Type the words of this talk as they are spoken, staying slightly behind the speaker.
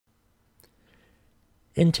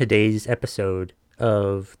In today's episode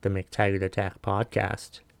of the McTaggart Attack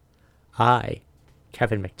podcast, I,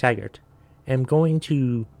 Kevin McTaggart, am going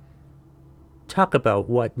to talk about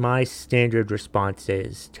what my standard response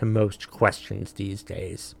is to most questions these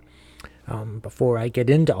days. Before I get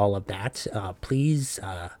into all of that, please,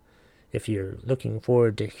 if you're looking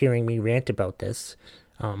forward to hearing me rant about this,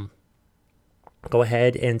 go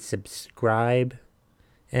ahead and subscribe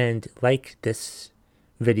and like this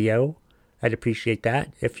video. I'd appreciate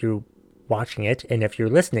that if you're watching it. And if you're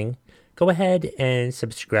listening, go ahead and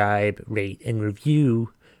subscribe, rate, and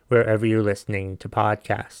review wherever you're listening to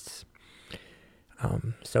podcasts. I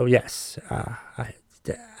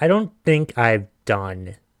don't think I've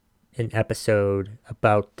done an episode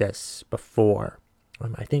about this before.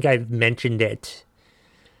 I think I've mentioned it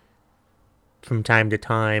from time to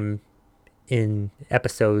time in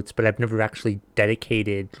episodes, but I've never actually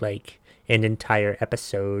dedicated like an entire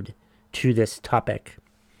episode to this topic.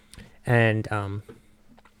 And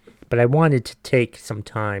but I wanted to take some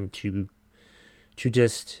time to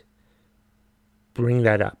just bring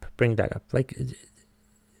that up. Like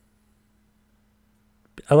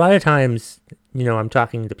a lot of times, I'm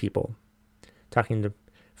talking to people, talking to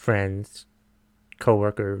friends,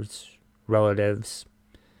 coworkers, relatives,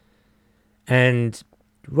 and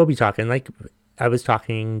we'll be talking like I was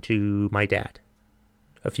talking to my dad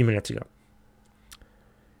a few minutes ago.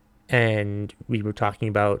 And we were talking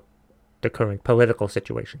about the current political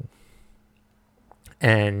situation.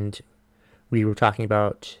 And we were talking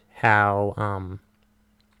about how,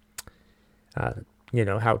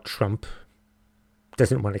 how Trump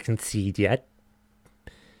doesn't want to concede yet.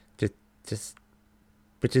 Just,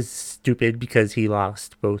 which is stupid because he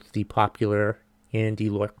lost both the popular and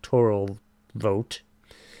electoral vote.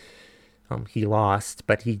 He lost,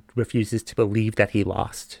 but he refuses to believe that he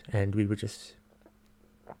lost. And we were just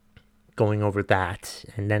going over that.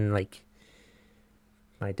 And then, like,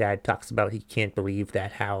 my dad talks about he can't believe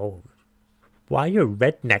that why are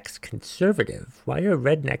rednecks conservative? Why are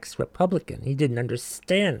rednecks Republican? He didn't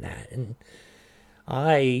understand that. And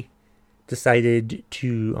I decided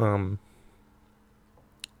to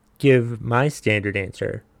give my standard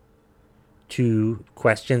answer to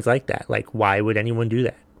questions like that. Like, why would anyone do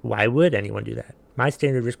that? Why would anyone do that? My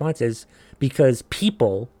standard response is because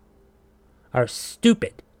people are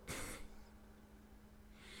stupid.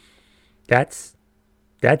 That's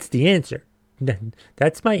the answer.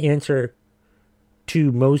 That's my answer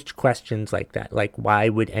to most questions like that. Like, why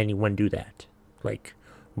would anyone do that? Like,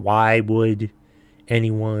 why would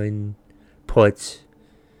anyone put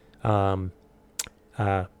pineapple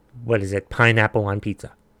on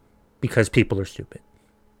pizza? Because people are stupid.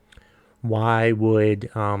 Why would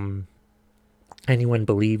anyone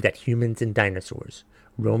believe that humans and dinosaurs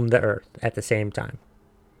roam the earth at the same time?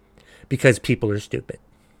 Because people are stupid.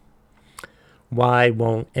 Why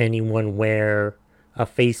won't anyone wear a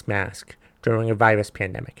face mask during a virus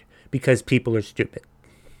pandemic? Because people are stupid.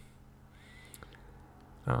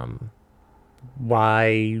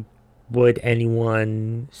 Why would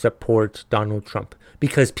anyone support Donald Trump?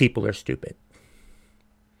 Because people are stupid.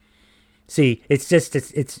 See, it's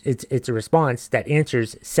a response that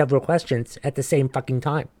answers several questions at the same fucking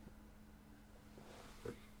time.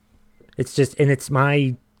 It's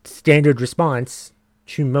my standard response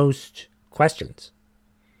to most questions.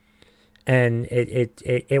 And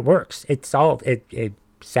it works. It solves it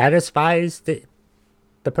satisfies the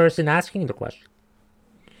person asking the question.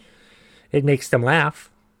 It makes them laugh,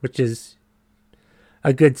 which is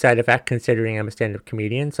a good side effect considering I'm a stand-up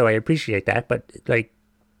comedian, so I appreciate that. But like,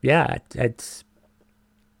 yeah, it's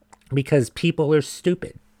because people are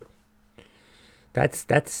stupid.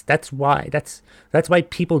 That's why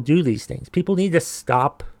people do these things. People need to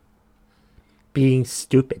stop being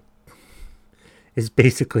stupid. Is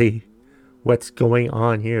basically what's going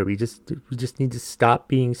on here. We just need to stop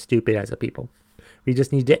being stupid as a people. We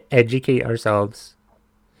just need to educate ourselves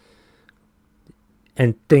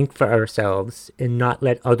and think for ourselves and not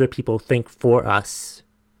let other people think for us.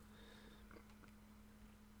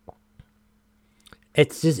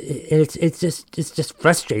 It's just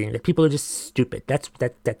frustrating that people are just stupid. That's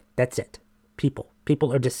it.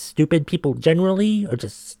 People are just stupid. People generally are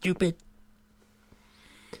just stupid.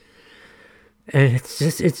 And it's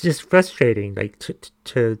just frustrating, like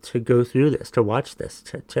to go through this, to watch this,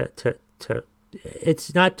 to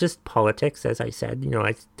it's not just politics, as I said.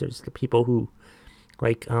 There's the people who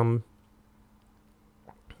like who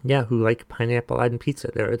like pineapple on pizza.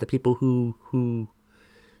 There are the people who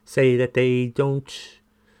say that they don't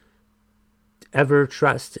ever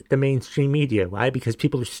trust the mainstream media. Why? Because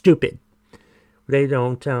people are stupid. They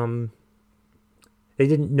don't They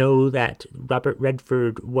didn't know that Robert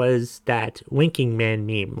Redford was that winking man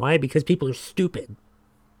meme. Why? Because people are stupid.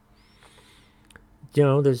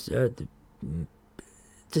 There's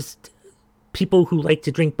just people who like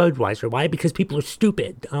to drink Budweiser. Why? Because people are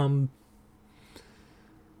stupid.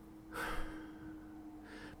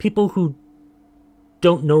 People who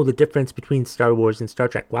don't know the difference between Star Wars and Star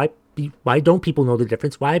Trek. Why don't people know the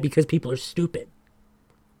difference? Why? Because people are stupid.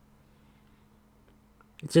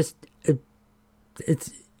 It's just,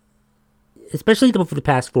 it's, especially over the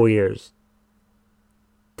past 4 years,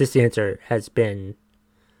 this answer has been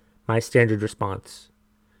my standard response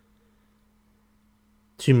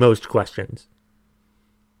to most questions.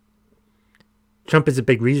 Trump is a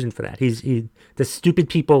big reason for that. The stupid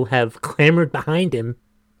people have clamored behind him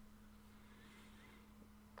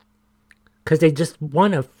because they just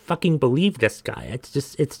want to fucking believe this guy. It's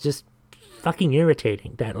just fucking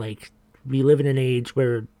irritating that, like, we live in an age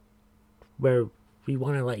where we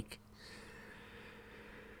want to, like,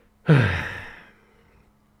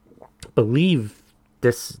 believe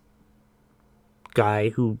this guy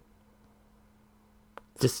who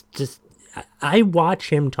just I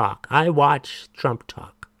watch him talk. I watch Trump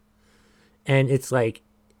talk. And it's like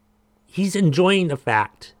he's enjoying the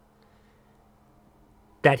fact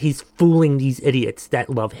that he's fooling these idiots that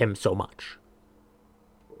love him so much.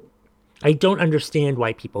 I don't understand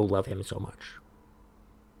why people love him so much.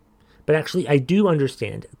 But actually, I do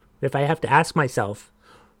understand it. If I have to ask myself,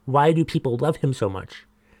 why do people love him so much?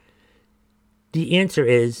 The answer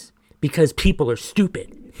is because people are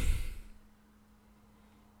stupid.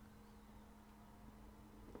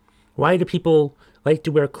 Why do people like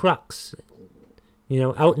to wear Crocs,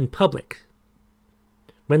 out in public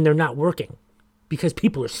when they're not working? Because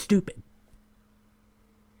people are stupid.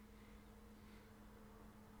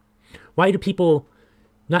 Why do people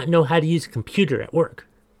not know how to use a computer at work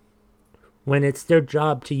when it's their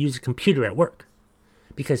job to use a computer at work?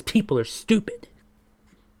 Because people are stupid.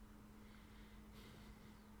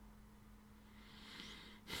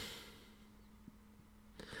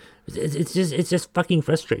 It's just fucking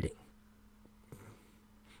frustrating.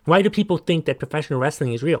 Why do people think that professional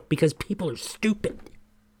wrestling is real? Because people are stupid.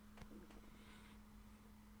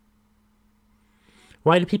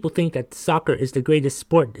 Why do people think that soccer is the greatest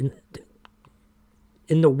sport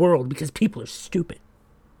in the world? Because people are stupid.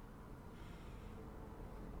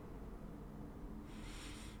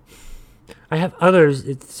 I have other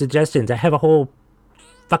suggestions. I have a whole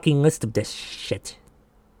fucking list of this shit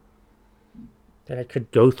that I could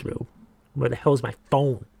go through. Where the hell's my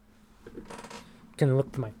phone? I'm gonna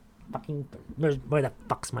look for my fucking... Where the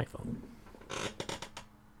fuck's my phone?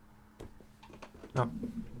 Oh.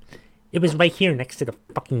 It was right here next to the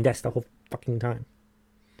fucking desk the whole fucking time.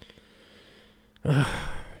 But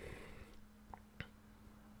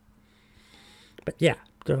yeah,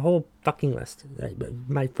 the whole fucking list.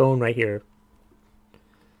 My phone right here.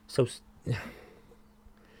 So...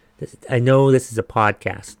 I know this is a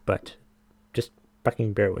podcast, but just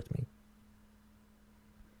fucking bear with me.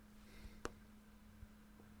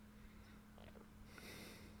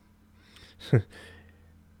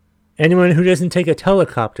 Anyone who doesn't take a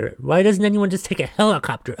helicopter. Why doesn't anyone just take a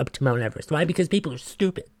helicopter up to Mount Everest? Why? Because people are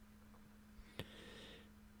stupid.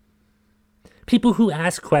 People who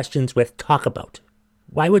ask questions with talk about.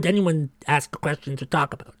 Why would anyone ask questions with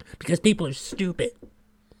talk about? Because people are stupid.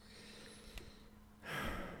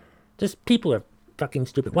 Just people are fucking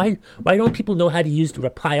stupid. Why don't people know how to use the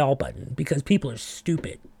reply all button? Because people are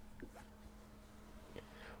stupid.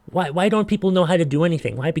 Why don't people know how to do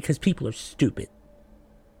anything? Why? Because people are stupid.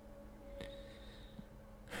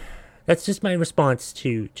 That's just my response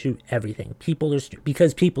to everything. People are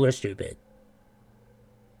because people are stupid.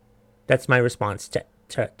 That's my response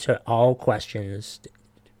to all questions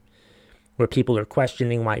where people are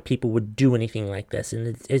questioning why people would do anything like this.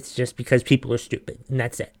 And it's just because people are stupid. And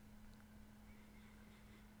that's it.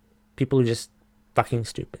 People are just fucking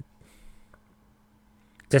stupid.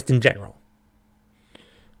 Just in general.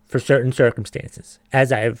 For certain circumstances.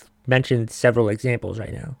 As I've mentioned several examples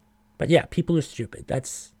right now. But yeah, people are stupid.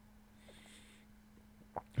 That's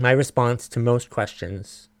my response to most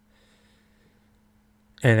questions.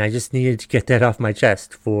 And I just needed to get that off my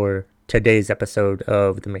chest for today's episode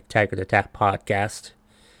of the McTaggart Attack podcast.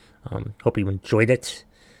 Hope you enjoyed it.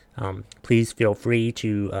 Please feel free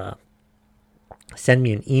to send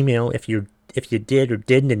me an email if you did or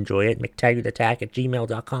didn't enjoy it.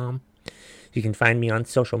 McTaggartAttack@gmail.com. You can find me on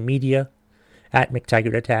social media at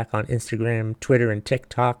McTaggartAttack on Instagram, Twitter, and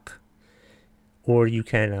TikTok. Or you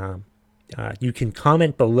can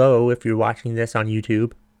comment below if you're watching this on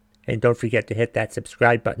YouTube. And don't forget to hit that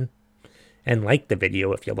subscribe button. and like the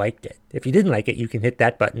video if you liked it. If you didn't like it, you can hit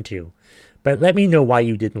that button too. But let me know why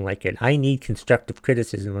you didn't like it. I need constructive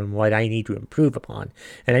criticism on what I need to improve upon.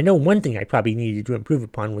 And I know one thing I probably needed to improve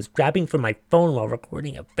upon was grabbing for my phone while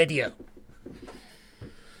recording a video.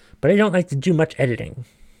 But I don't like to do much editing.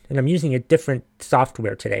 And I'm using a different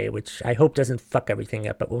software today, which I hope doesn't fuck everything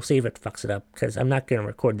up, but we'll see if it fucks it up, because I'm not going to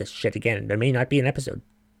record this shit again. There may not be an episode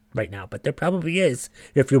right now, but there probably is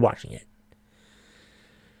if you're watching it.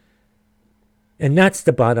 And that's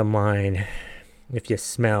the bottom line. If you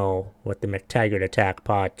smell what the McTaggart Attack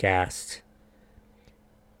podcast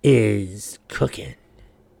is cooking.